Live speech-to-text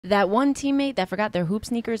That one teammate that forgot their hoop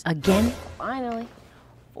sneakers again. Finally.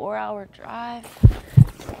 4-hour drive.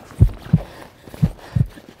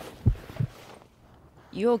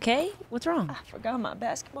 You okay? What's wrong? I forgot my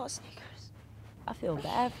basketball sneakers. I feel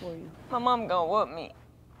bad for you. My mom gonna whoop me.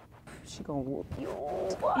 She gonna whoop you.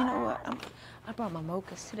 You know what? I brought my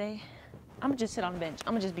mochas today. I'm gonna just sit on the bench.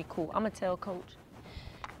 I'm gonna just be cool. I'm gonna tell coach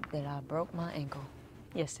that I broke my ankle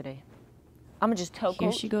yesterday. I'm gonna just tell Here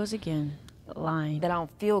coach she goes again, lying. that I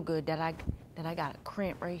don't feel good, that I got a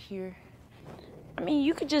cramp right here. I mean,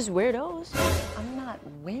 you could just wear those. I'm not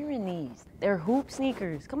wearing these. They're hoop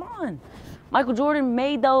sneakers. Come on. Michael Jordan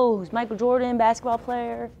made those. Michael Jordan, basketball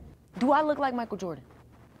player. Do I look like Michael Jordan?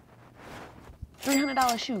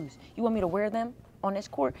 $300 shoes. You want me to wear them on this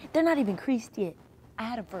court? They're not even creased yet. I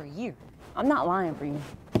had them for a year. I'm not lying for you.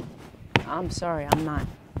 I'm sorry, I'm not.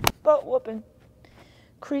 Butt whooping.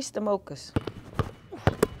 Crease the mochas.